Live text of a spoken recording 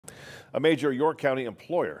A major York County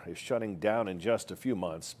employer is shutting down in just a few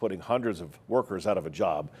months, putting hundreds of workers out of a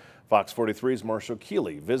job. Fox 43's Marshall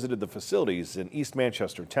Keeley visited the facilities in East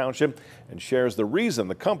Manchester Township and shares the reason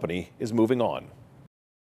the company is moving on.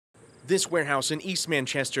 This warehouse in East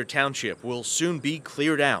Manchester Township will soon be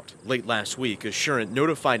cleared out. Late last week, Assurant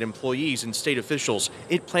notified employees and state officials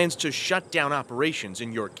it plans to shut down operations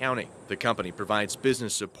in York County. The company provides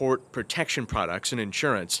business support, protection products, and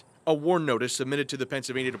insurance. A warn notice submitted to the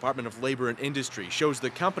Pennsylvania Department of Labor and Industry shows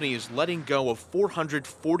the company is letting go of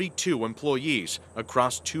 442 employees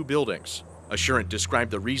across 2 buildings. Assurant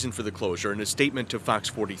described the reason for the closure in a statement to Fox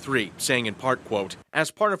 43, saying in part, quote,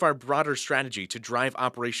 "As part of our broader strategy to drive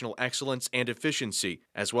operational excellence and efficiency,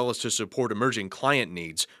 as well as to support emerging client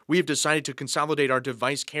needs, we have decided to consolidate our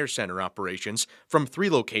device care center operations from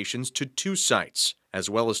 3 locations to 2 sites, as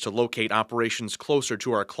well as to locate operations closer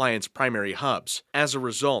to our clients' primary hubs. As a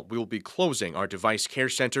result, we will be closing our device care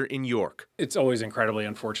center in York." It's always incredibly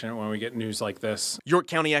unfortunate when we get news like this. York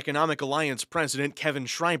County Economic Alliance President Kevin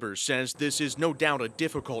Schreiber says this is no doubt a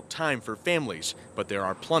difficult time for families, but there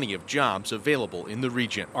are plenty of jobs available in the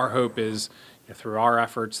region. Our hope is, through our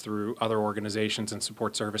efforts, through other organizations and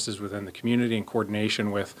support services within the community in coordination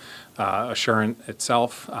with Assurant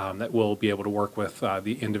itself, that we'll be able to work with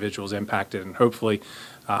the individuals impacted, and hopefully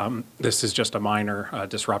this is just a minor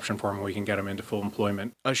disruption for them and we can get them into full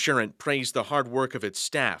employment. Assurant praised the hard work of its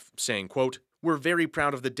staff, saying, quote, "We're very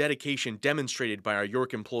proud of the dedication demonstrated by our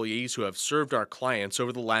York employees who have served our clients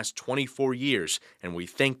over the last 24 years, and we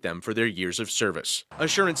thank them for their years of service."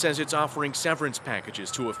 Assurant says it's offering severance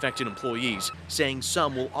packages to affected employees, saying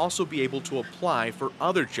some will also be able to apply for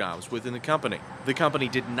other jobs within the company. The company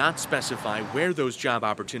did not specify where those job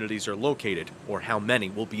opportunities are located or how many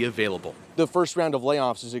will be available. The first round of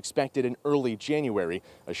layoffs is expected in early January.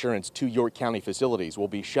 Assurant's 2 York County facilities will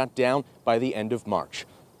be shut down by the end of March.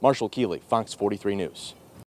 Marshall Keeley, Fox 43 News.